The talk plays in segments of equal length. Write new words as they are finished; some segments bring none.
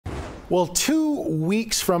Well, 2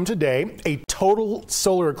 weeks from today, a total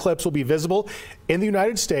solar eclipse will be visible in the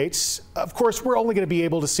United States. Of course, we're only going to be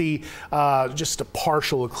able to see just a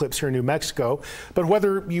partial eclipse here in New Mexico. But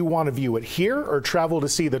whether you want to view it here or travel to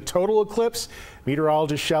see the total eclipse,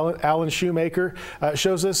 meteorologist Alan Shoemaker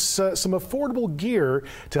shows us some affordable gear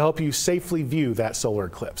to help you safely view that solar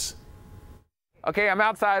eclipse. Okay, I'm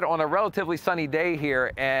outside on a relatively sunny day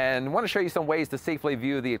here and want to show you some ways to safely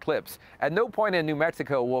view the eclipse. At no point in New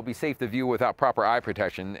Mexico will it be safe to view without proper eye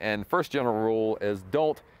protection. And first general rule is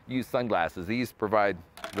don't use sunglasses. These provide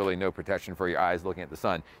really no protection for your eyes looking at the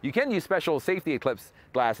sun. You can use special safety eclipse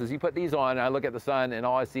glasses. You put these on, I look at the sun and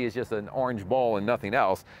all I see is just an orange ball and nothing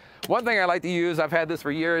else. One thing I like to use, I've had this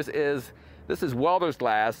for years, is this is welder's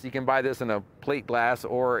glass. You can buy this in a plate glass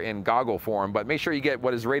or in goggle form, but make sure you get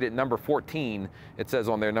what is rated number 14. It says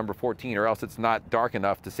on there number 14, or else it's not dark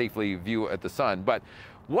enough to safely view at the sun. But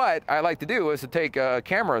what I like to do is to take a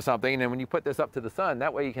camera or something, and when you put this up to the sun,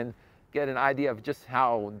 that way you can get an idea of just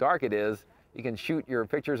how dark it is. You can shoot your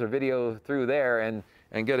pictures or video through there and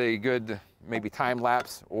get a good maybe time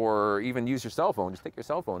lapse, or even use your cell phone. Just take your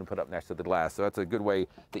cell phone and put it up next to the glass. So that's a good way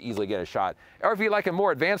to easily get a shot. Or if you like a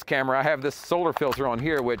more advanced camera, I have this solar filter on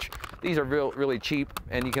here, which these are really cheap,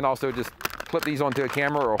 and you can also just clip these onto a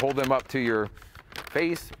camera or hold them up to your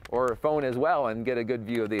face or phone as well and get a good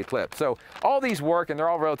view of the eclipse. So all these work and they're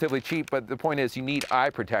all relatively cheap, but the point is you need eye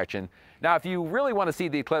protection. Now, if you really want to see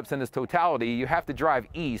the eclipse in its totality, you have to drive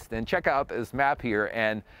east and check out this map here.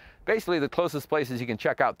 And basically the closest places you can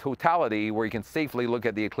check out totality where you can safely look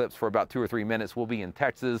at the eclipse for about 2 or 3 minutes will be in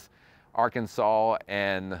Texas, Arkansas,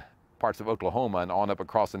 and parts of Oklahoma, and on up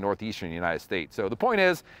across the northeastern United States. So the point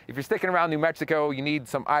is, if you're sticking around New Mexico, you need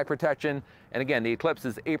some eye protection. And again, the eclipse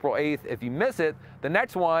is April 8th. If you miss it, the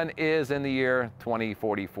next one is in the year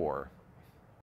 2044.